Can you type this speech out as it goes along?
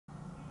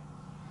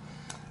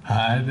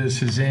Hi,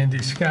 this is Andy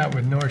Scott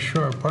with North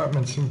Shore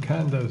Apartments and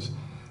Condos.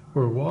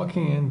 We're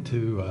walking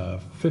into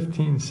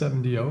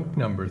 1570 Oak,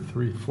 number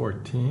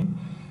 314.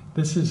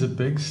 This is a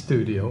big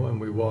studio,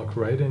 and we walk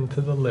right into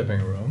the living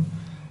room.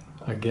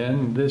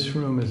 Again, this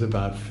room is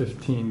about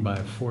 15 by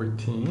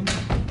 14,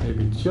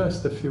 maybe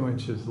just a few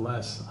inches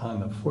less on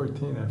the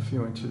 14 and a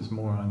few inches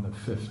more on the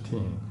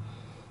 15.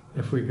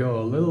 If we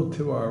go a little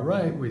to our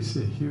right, we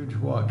see a huge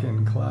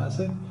walk-in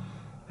closet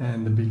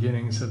and the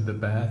beginnings of the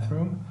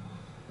bathroom.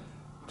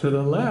 To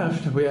the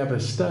left, we have a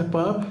step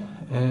up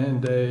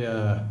and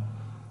a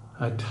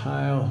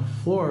tile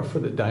floor for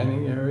the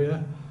dining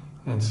area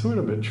and sort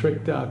of a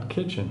tricked out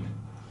kitchen.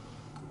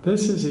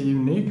 This is a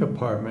unique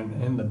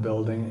apartment in the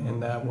building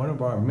in that one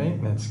of our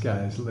maintenance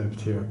guys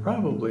lived here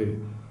probably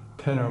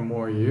 10 or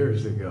more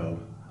years ago.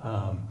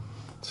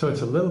 So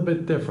it's a little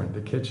bit different.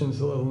 The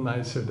kitchen's a little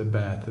nicer, the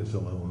bath is a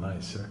little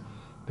nicer.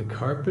 The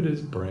carpet is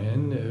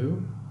brand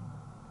new.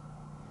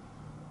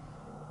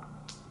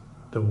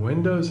 The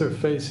windows are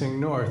facing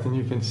north, and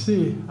you can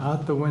see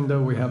out the window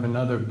we have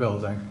another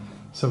building.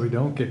 So we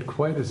don't get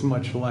quite as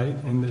much light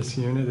in this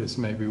unit as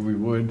maybe we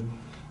would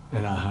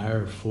in a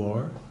higher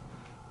floor.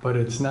 But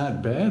it's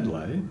not bad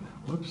light.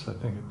 Whoops, I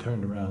think it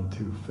turned around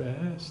too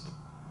fast.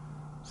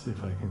 See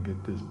if I can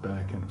get this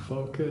back in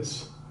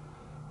focus.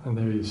 And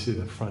there you see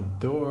the front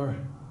door.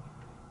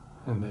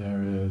 And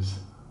there is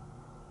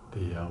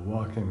the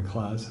walk-in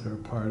closet, or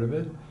part of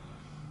it.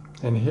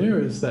 And here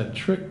is that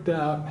tricked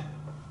out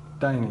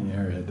dining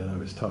area that I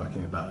was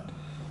talking about.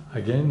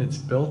 Again, it's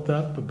built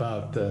up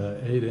about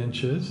 8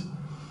 inches,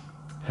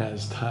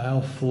 has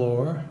tile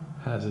floor,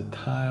 has a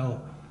tile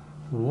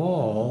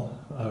wall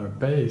or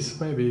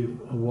base, maybe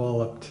a wall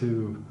up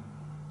to,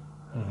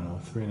 I don't know,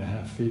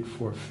 3.5 feet,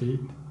 4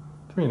 feet,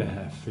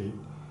 3.5 feet.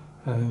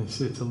 And then you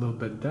see it's a little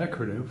bit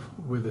decorative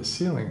with a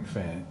ceiling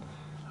fan.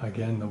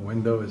 Again, the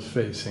window is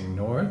facing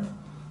north.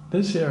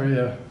 This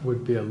area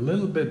would be a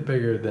little bit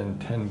bigger than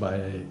 10 by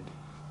 8.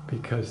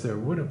 Because there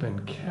would have been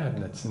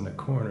cabinets in the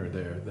corner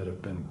there that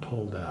have been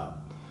pulled out.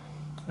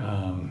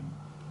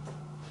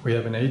 We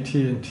have an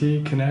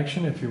AT&T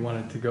connection if you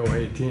wanted to go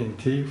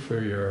AT&T for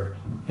your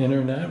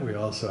internet. We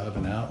also have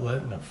an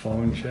outlet and a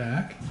phone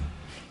jack.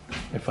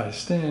 If I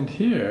stand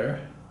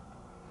here,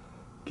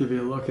 give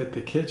you a look at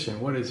the kitchen.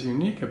 What is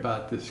unique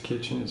about this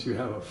kitchen is you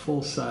have a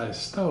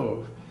full-size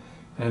stove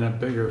and a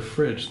bigger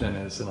fridge than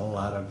is in a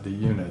lot of the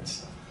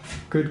units.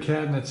 Good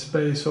cabinet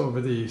space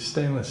over the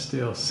stainless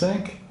steel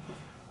sink,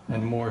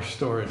 and more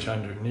storage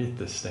underneath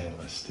the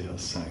stainless steel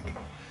sink.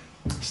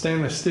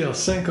 Stainless steel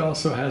sink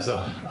also has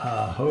a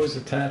hose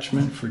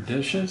attachment for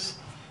dishes.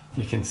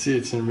 You can see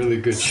it's in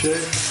really good shape.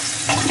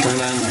 Turn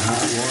on the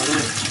hot water.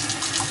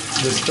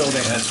 This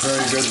building has very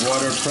good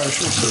water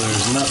pressure, so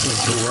there's nothing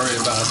to worry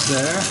about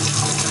there.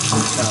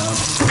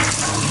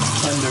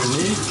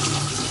 Underneath,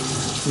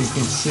 you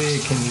can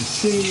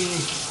see,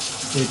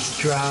 it's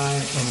dry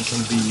and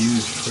can be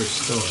used for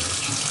storage.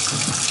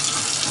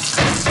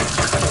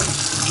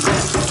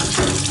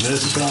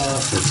 This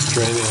off, it's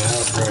draining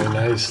out very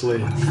nicely.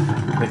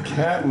 The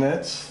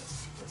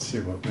cabinets, let's see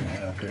what we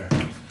have here,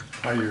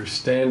 are your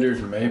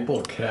standard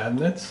maple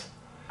cabinets.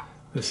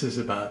 This is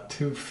about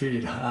 2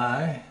 feet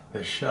high.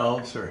 The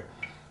shelves are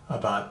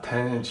about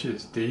 10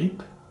 inches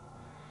deep.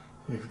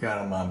 You've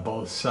got them on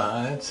both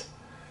sides,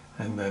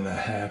 and then a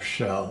half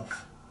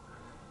shelf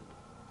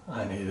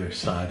on either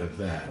side of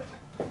that.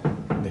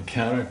 The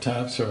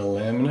countertops are a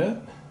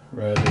laminate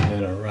rather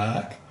than a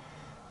rock,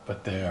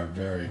 but they are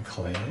very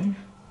clean.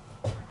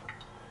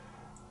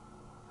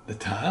 The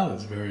tile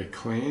is very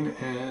clean,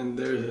 and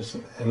there's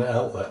an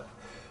outlet.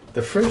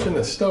 The fridge and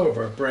the stove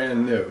are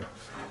brand new.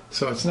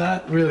 So it's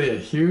not really a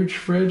huge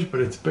fridge,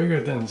 but it's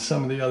bigger than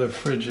some of the other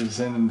fridges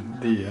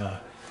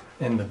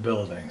in the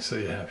building. So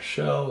you have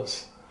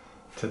shelves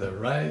to the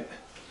right,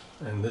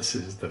 and this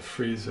is the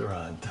freezer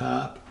on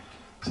top.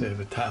 So you have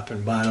a top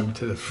and bottom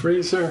to the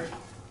freezer.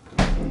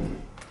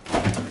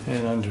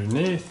 And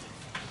underneath,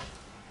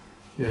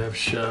 you have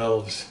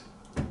shelves,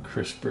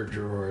 crisper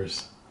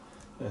drawers,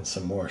 and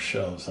some more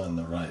shelves on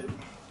the right.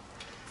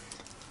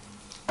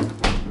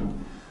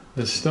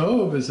 The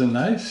stove is a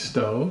nice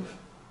stove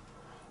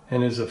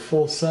and is a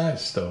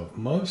full-size stove.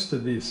 Most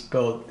of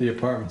the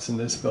apartments in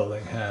this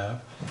building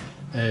have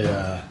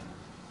a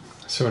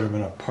sort of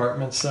an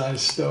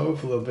apartment-sized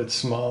stove, a little bit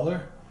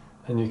smaller.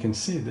 And you can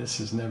see this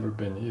has never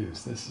been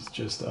used. This is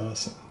just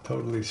awesome,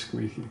 totally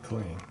squeaky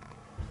clean.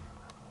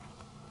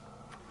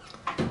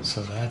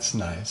 So that's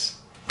nice.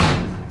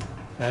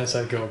 As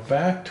I go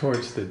back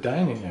towards the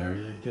dining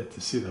area, you get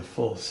to see the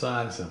full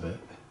size of it.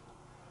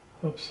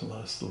 Oops, I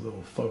lost a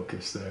little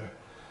focus there.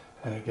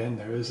 And again,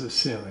 there is a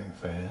ceiling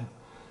fan,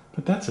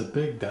 but that's a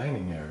big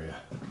dining area.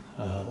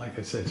 Like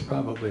I said, it's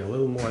probably a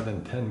little more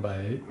than 10 by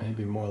 8,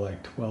 maybe more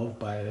like 12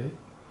 by 8.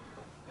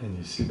 And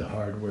you see the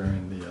hardware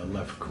in the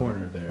left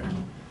corner there.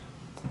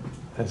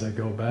 As I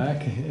go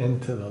back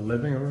into the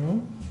living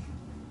room,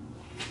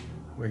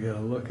 we get a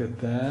look at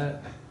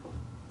that.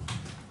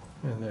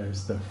 And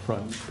there's the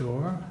front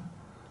door.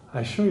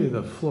 I show you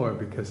the floor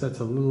because that's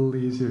a little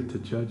easier to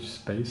judge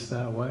space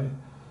that way.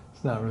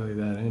 It's not really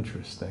that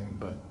interesting,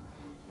 but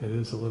it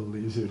is a little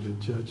easier to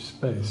judge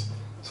space.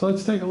 So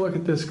let's take a look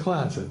at this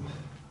closet.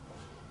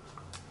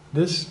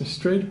 This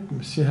straight,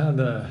 see how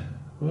the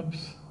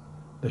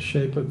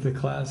shape of the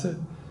closet?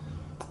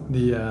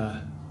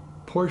 The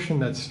portion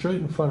that's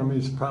straight in front of me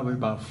is probably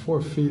about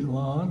 4 feet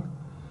long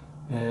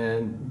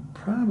and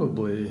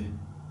probably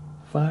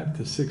 5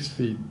 to 6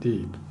 feet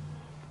deep.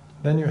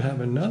 Then you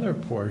have another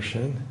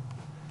portion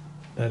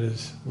that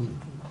is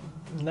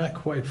not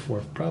quite 4,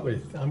 probably,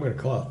 I'm going to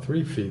call it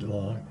 3 feet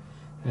long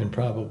and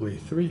probably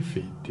 3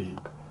 feet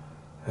deep.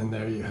 And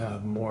there you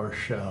have more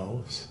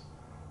shelves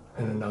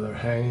and another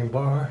hanging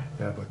bar.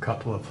 You have a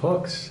couple of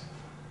hooks.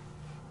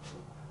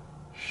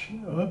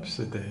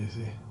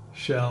 Oops-a-daisy.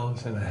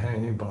 Shelves and a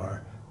hanging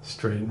bar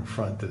straight in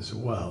front as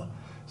well.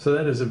 So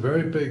that is a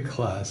very big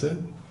closet.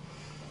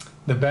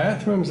 The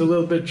bathroom's a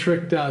little bit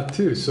tricked out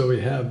too. So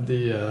we have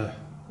the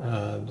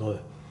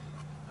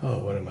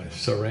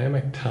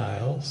ceramic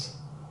tiles,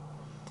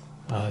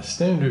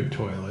 standard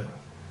toilet,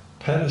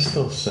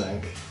 pedestal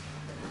sink.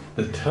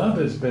 The tub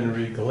has been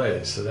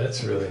reglazed, so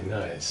that's really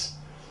nice.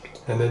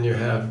 And then you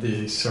have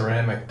the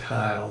ceramic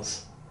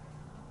tiles,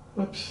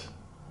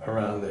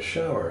 around the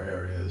shower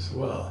area as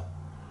well.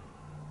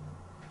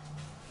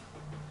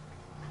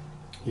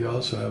 You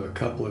also have a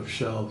couple of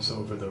shelves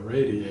over the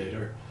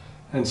radiator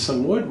and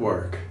some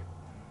woodwork.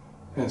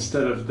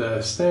 Instead of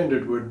the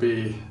standard would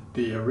be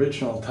the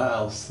original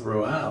tiles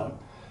throughout,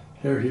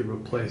 here he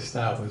replaced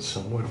that with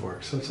some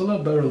woodwork. So it's a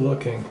little better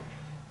looking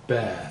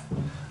bath.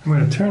 I'm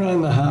going to turn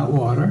on the hot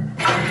water.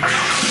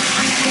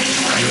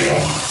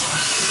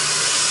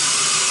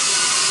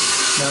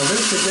 Now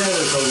this again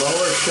is a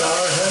lower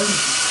shower head,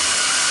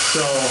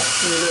 so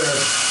either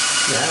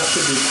you have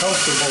to be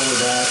comfortable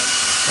with that,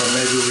 or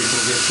maybe we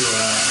can get you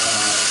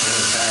an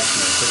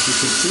attachment. But you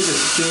can see the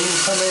steam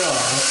coming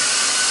off,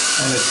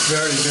 and it's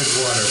very good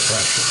water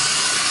pressure.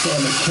 So I'm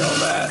going to kill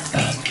that.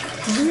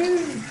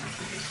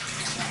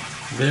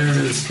 There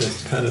is the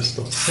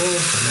pedestal sink,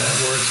 and that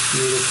works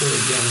beautifully.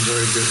 Again,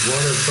 very good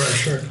water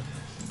pressure.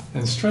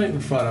 And straight in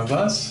front of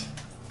us,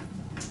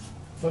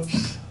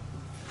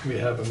 we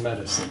have a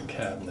medicine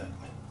cabinet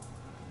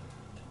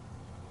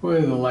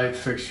with a light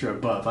fixture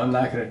above. I'm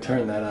not going to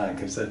turn that on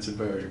because that's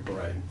very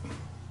bright.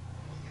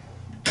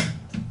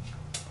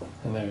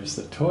 And there's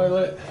the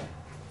toilet.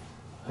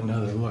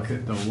 Another look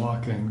at the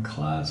walk-in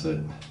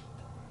closet,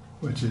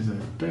 which is a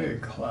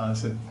big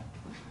closet.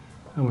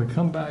 And we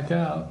come back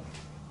out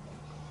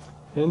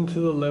into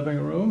the living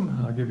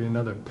room. I'll give you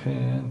another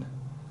pan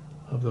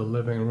of the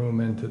living room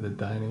into the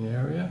dining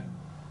area.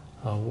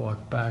 I'll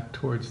walk back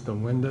towards the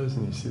windows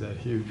and you see that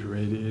huge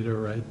radiator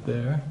right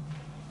there.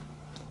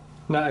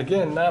 Now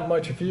again, not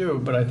much view,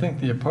 but I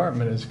think the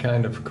apartment is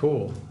kind of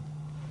cool.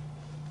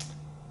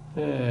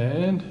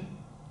 And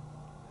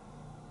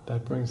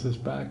that brings us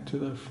back to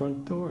the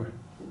front door.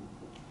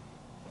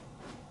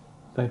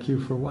 Thank you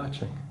for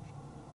watching.